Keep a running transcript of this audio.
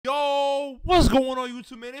What's going on,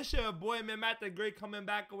 YouTube, man? It's your boy, man, xMattdaGreat, coming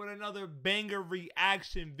back with another banger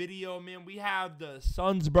reaction video, man. We have the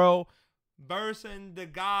Suns, bro, versus the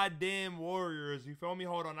goddamn Warriors. You feel me?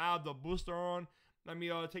 Hold on, I have the booster on. Let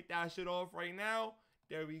me take that shit off right now.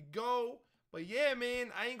 There we go. But yeah, man,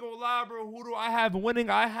 I ain't gonna lie, bro. Who do I have winning?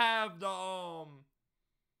 I have the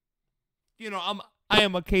I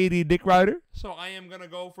am a KD dick rider, so I am gonna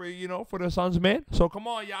go for for the Suns, man. So come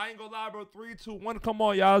on, y'all. I ain't gonna lie, bro. 3, 2, 1. Come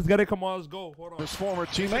on, y'all. Let's get it. Come on, let's go. Hold on. His former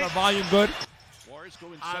teammate. The volume good.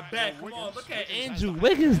 I bet. Come on, look at Andrew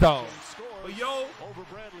Wiggins though. But yo,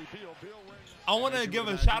 I want to give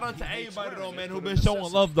a shout out to everybody though, man, who been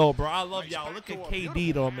showing love though, bro. I love y'all. Look at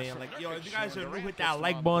KD though, man. Like, yo, if you guys are new, hit that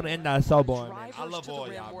like button and that sub button, man. I love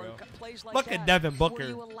all y'all, bro. Look at Devin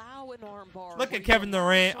Booker. Look at Kevin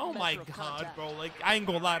Durant. Oh my God, bro. Like, I ain't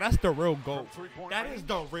gonna lie, that's the real GOAT. That is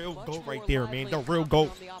the real GOAT right there, man. The real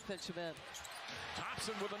GOAT.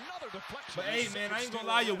 But hey, man, I ain't gonna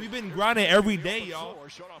lie, yo, we've been grinding every day, y'all.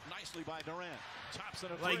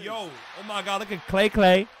 Like, yo, oh my God, look at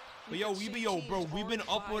Clay. But yo, we've been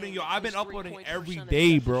uploading, yo. I've been uploading every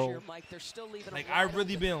day, bro. Like, I've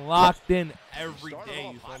really been locked in every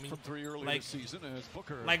day. You feel me?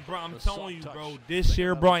 Like, bro, I'm telling you, bro, this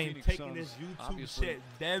year, bro, I ain't taking this YouTube shit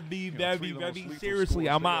very seriously.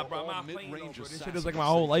 I'm not playing, bro. This shit is like my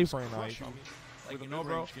whole life right now. You feel me? Like,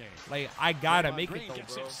 bro, like, I gotta make it though,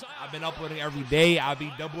 bro. I've been uploading every day. I'll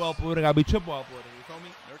be double uploading. I'll be triple uploading. You feel me?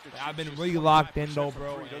 Like, I've been really locked in though,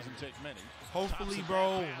 bro. Hopefully,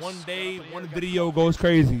 bro, one day, one video goes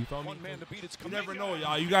crazy. You feel me? You never know,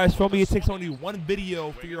 y'all. You guys feel me? It takes only one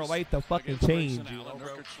video for your life to fucking change, you know,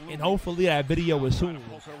 bro. And hopefully that video is soon.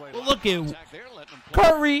 But look at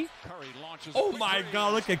Curry. Oh my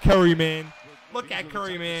God, look at Curry, man. Look at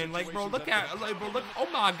Curry, man. Like, bro, look at, like, bro, look. Oh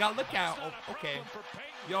my God, look at. Oh, okay.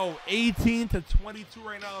 Yo, 18 to 22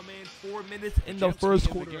 right now, man. 4 minutes in the first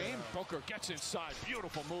quarter. Booker gets inside.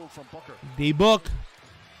 Beautiful move from Booker. D-Book.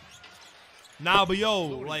 Nah, but yo,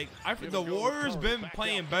 like, I think the Warriors been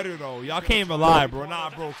playing better though. Y'all can't even lie, bro.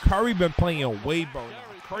 Nah, bro, Curry been playing way, bro.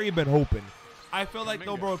 Curry been hoping. I feel like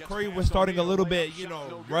though, bro, Curry was starting a little bit,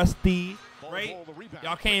 rusty, right?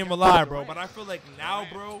 Y'all can't even lie, bro. But I feel like now,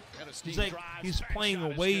 bro, he's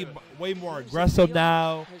playing way more aggressive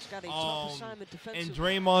now. And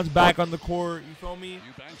Draymond's back on the court. You feel me?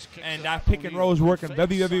 And that pick and roll is working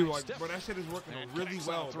very, like, bro, that shit is working really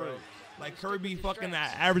well, bro. Like, Curry be fucking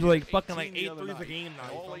average, like, fucking, like, 8 threes a game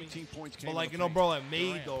now, you feel me? But, like, bro, like,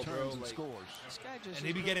 made, though, bro. Like, and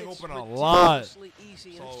he be getting open a lot.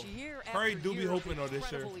 So, Curry do be hoping, though,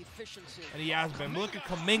 this year. And he has been. Look at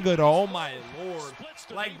Kuminga, though. Oh, my Lord.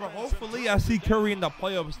 Like, bro, hopefully I see Curry in the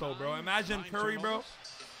playoffs, though, bro. Imagine Curry, bro.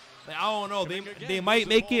 Like, I don't know. They might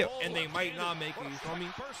make it, and they might not make it. You feel me?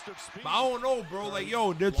 But I don't know, bro. Like,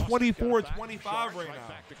 yo, they're 24-25 right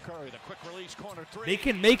now. They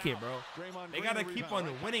can make it, bro. They got to keep on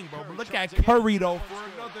winning, bro. But look at Curry, though, for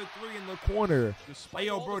another 3 in the corner. Like,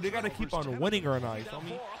 yo, bro, they got to keep on winning right now. You feel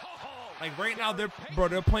me? Like, right now,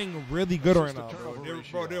 they're playing really good right now,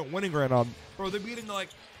 bro. They're winning right now. Bro, they're beating, like,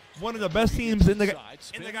 one of the best teams in the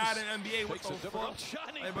goddamn NBA. What the fuck?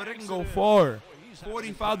 Like, but they can go far.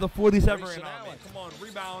 45 to 47 right now, man. Come on,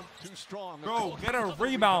 rebound. Bro, get a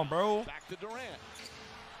rebound, bro.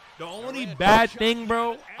 The only bad thing,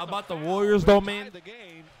 bro, about the Warriors, though, man,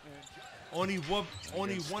 only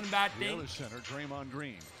one bad thing.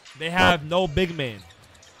 They have no big man.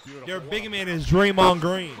 Their big man is Draymond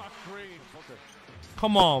Green.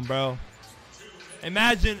 Come on, bro.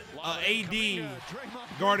 Imagine AD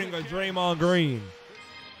guarding a Draymond Green.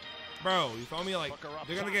 Bro, you feel me? Like,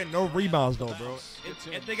 they're going to get no rebounds, though, bro.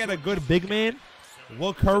 If they get a good big man,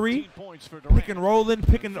 Will Curry, pick and rolling,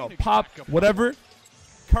 pick and pop, whatever,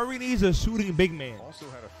 Curry needs a shooting big man.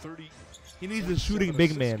 He needs a shooting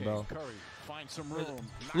big man, bro.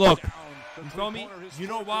 Look, you feel me? You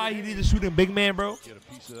know why he needs a shooting big man, bro?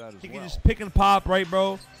 He can just pick and pop, right,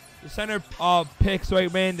 bro? The center picks,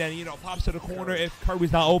 right, man, then, pops to the corner if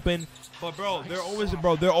Curry's not open. But, bro, they're always in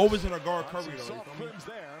a guard Curry, though. You feel me?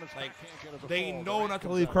 Like, they know not to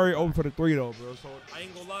leave Curry open for the 3, though, bro. So, I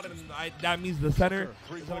ain't gonna lie to them. That means the center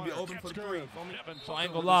is gonna be open for the 3. You feel me? So, I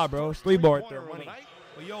ain't gonna lie, bro. It's 3 ball right there, winning.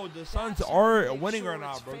 But, yo, the Suns are winning right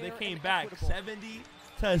now, bro. They came back 70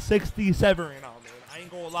 to 67 right now, man. I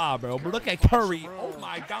ain't gonna lie, bro. But look at Curry. Oh,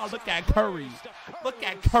 my God, look at Curry. Look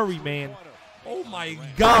at Curry, man. Oh, my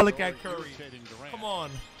God, look at Curry. Come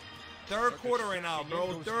on. Third quarter right now,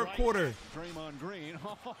 bro. Third quarter.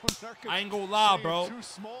 I ain't gonna lie, bro.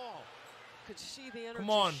 could see the energy Come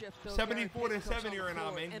on. shift, though, 74 to Garrett. Here comes 70 on right the now,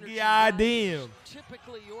 floor. man. Energy God high. damn.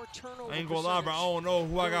 Typically, your turnover I ain't gonna lie, bro. I percentage don't know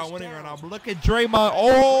who I got goes winning right down. now. But look at Draymond.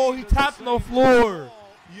 Oh, he tapped on the floor.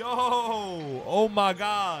 Yo. Oh, my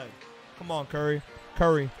God. Come on, Curry.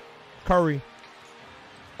 Curry.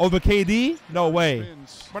 Over KD? No way.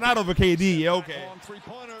 We're not over KD. Yeah, okay.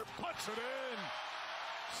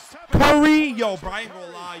 Curry. Yo, bro, I ain't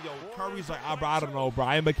gonna lie. Yo, Curry's like, bro, I don't know, bro.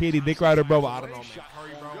 I am a KD dick rider, bro, but I don't know, man.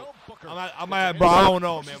 Curry, bro. I might, bro, I don't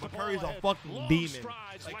know, man. But Curry's a fucking demon.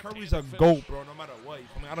 Like, Curry's a GOAT, bro, no matter what.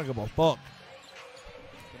 I mean, I don't give a fuck.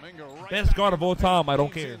 Best guard of all time, I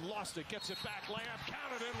don't care.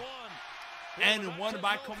 And one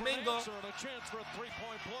by Kuminga.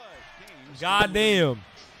 Goddamn.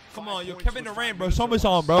 Come on, yo, Kevin Durant, bro. Show me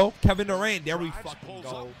some, bro. Kevin Durant, there we fucking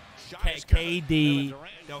go. KD,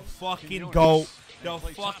 the fucking GOAT. The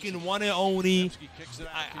fucking one and only.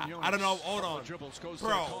 I don't know. Hold on.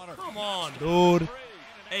 Bro, come on, dude.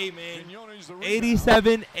 Hey, man.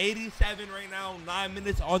 87 right now. 9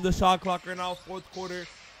 minutes on the shot clock right now. Fourth quarter.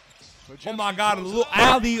 Oh, my God. A little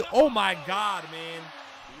alley. Oh, my God, man.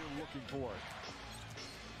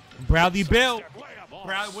 Bradley Beal.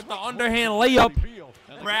 With the underhand layup.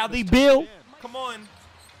 Bradley Beal. Come on.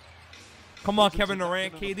 Come on, Kevin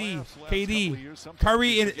Durant. KD.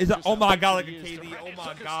 Curry is oh, my God, look at KD. Oh,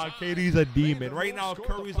 my God. KD's a demon. Right now,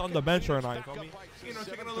 Curry's on the bench right now. You feel me? You know,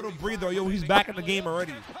 taking a little breather. Yo, he's back in the game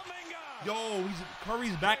already. Yo,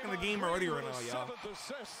 Curry's back in the game already right now, y'all.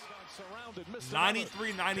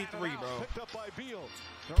 93-93, bro.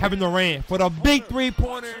 Kevin Durant for the big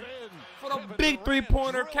three-pointer. For the big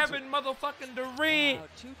three-pointer, Kevin motherfucking Durant.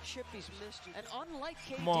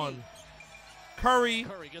 Come on. Curry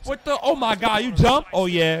with the, oh my God, you jump? Oh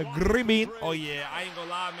yeah, green. Oh yeah, I ain't gonna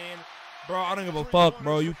lie, man. Bro, I don't give a fuck,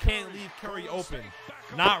 bro. You can't leave Curry open.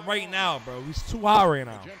 Not right now, bro. He's too high right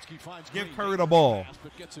now. Give Curry the ball.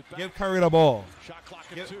 Give Curry the ball.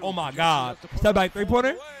 Oh my God. Step back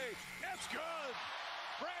three-pointer.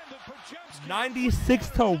 96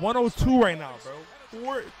 to 102 right now,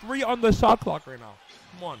 bro. 3 on the shot clock right now.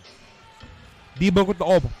 Come on. D-Book with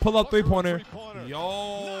the pull up three-pointer.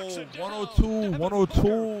 Yo,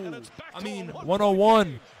 102. I mean,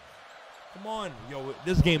 101. Come on. Yo,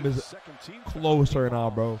 this game is closer now,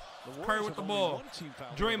 bro. Curry with the ball.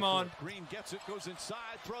 Draymond.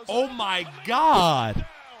 Oh, my God.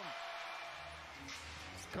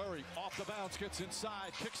 Curry off the bounce, gets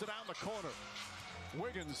inside, kicks it out in the corner.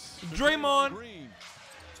 Wiggins. Draymond.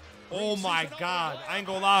 Oh, my God. I ain't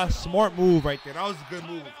gonna lie. Smart move right there. That was a good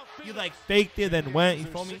move. He, like, faked it and went. You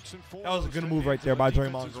feel me? That was a good move right there by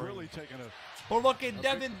Draymond Green. But look at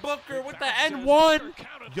Devin Booker with the N1.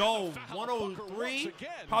 Yo, 103.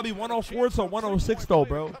 Probably 104 to 106, though,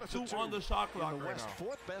 bro. 2 on the shot clock right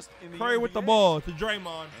now. Curry with the ball to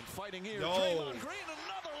Draymond.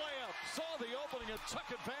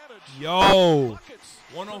 Yo,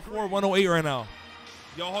 104, 108 right now.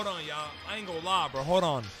 Yo, hold on, y'all. I ain't gonna lie, bro. Hold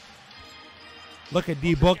on. Look at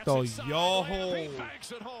D-Book, though. Yo.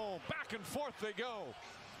 Back and forth they go.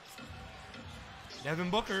 Devin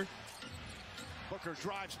Booker. Booker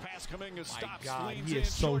drives past Kuminga, stops, my God, leans he in,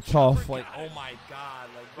 is so short tough. jumper, Like, got oh it. my God.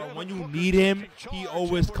 Like, bro, when you need him, he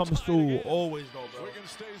always comes through. Always, though, bro.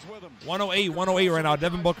 Wiggins stays with him. 108 right now.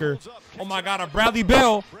 Devin Booker. Oh my God, a Bradley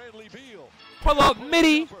Beal. Pull up,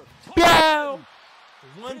 midi. Beal.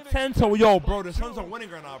 110 to, yo, bro, the Suns are winning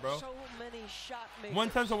right now, bro.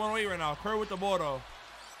 110 to 108 right now. Curry with the ball, though.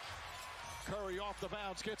 Curry off the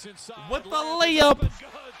bounce, gets inside. With the layup.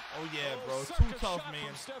 Oh, yeah, bro. Too tough,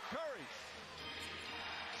 man.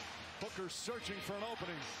 Booker searching for an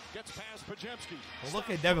opening. Gets past Pajemski. Well, look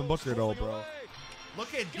at Devin Booker, though, bro.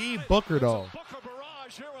 Look at D. Booker, though.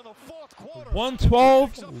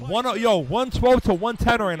 112, 112 to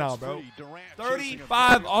 110 right now, bro.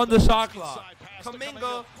 35 on the shot clock.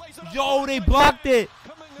 Kuminga. Yo, they blocked it.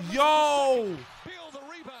 Yo.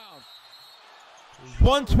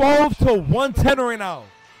 112 to 110 right now.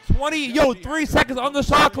 3 seconds on the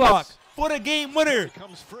shot clock for the game winner.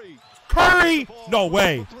 Curry. No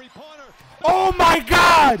way. Oh, my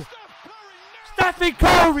God. Stephen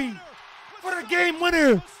Curry for the game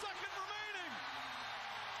winner.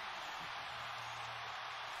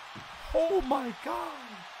 Oh, my God.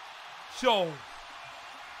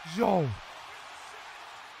 Yo.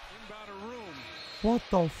 What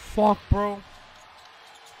the fuck, bro?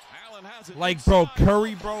 Like, bro,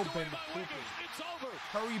 Curry, bro, been hooping.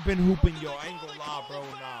 Curry been hooping, yo. I ain't gonna lie, bro.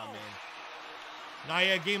 Nah, man. Nah,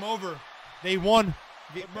 yeah, game over. They won.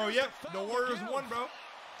 Bro, yep. The Warriors won, bro.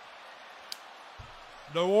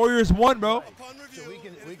 The Warriors won, bro. So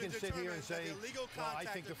we can sit here and say, well, I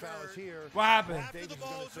think the foul is here. What happened?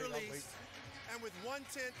 and with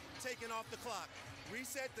 1/10 taken off the clock.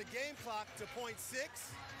 Reset the game clock to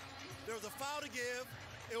 .6. There was a foul to give.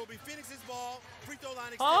 It will be Phoenix's ball. Free throw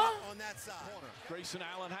line extended on that side. Grayson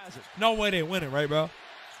Allen has it. No way they win it, right, bro?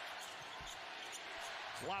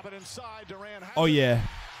 Lob it inside. Durant has Oh, it. yeah.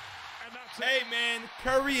 And that's Hey, it. man,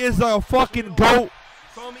 Curry is a fucking GOAT.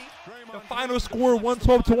 Feel me? The final score,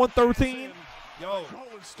 112 to 113. Yo.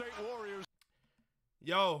 Golden State Warriors.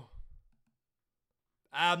 Yo.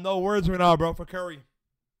 I have no words right now, bro, for Curry.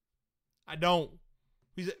 I don't.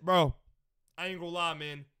 Bro, I ain't gonna lie,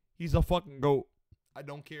 man. He's a fucking GOAT. I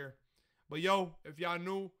don't care. But, yo, if y'all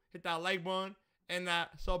new, hit that like button and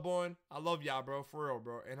that sub button. I love y'all, bro, for real,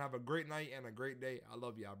 bro. And have a great night and a great day. I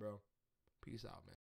love y'all, bro. Peace out, man.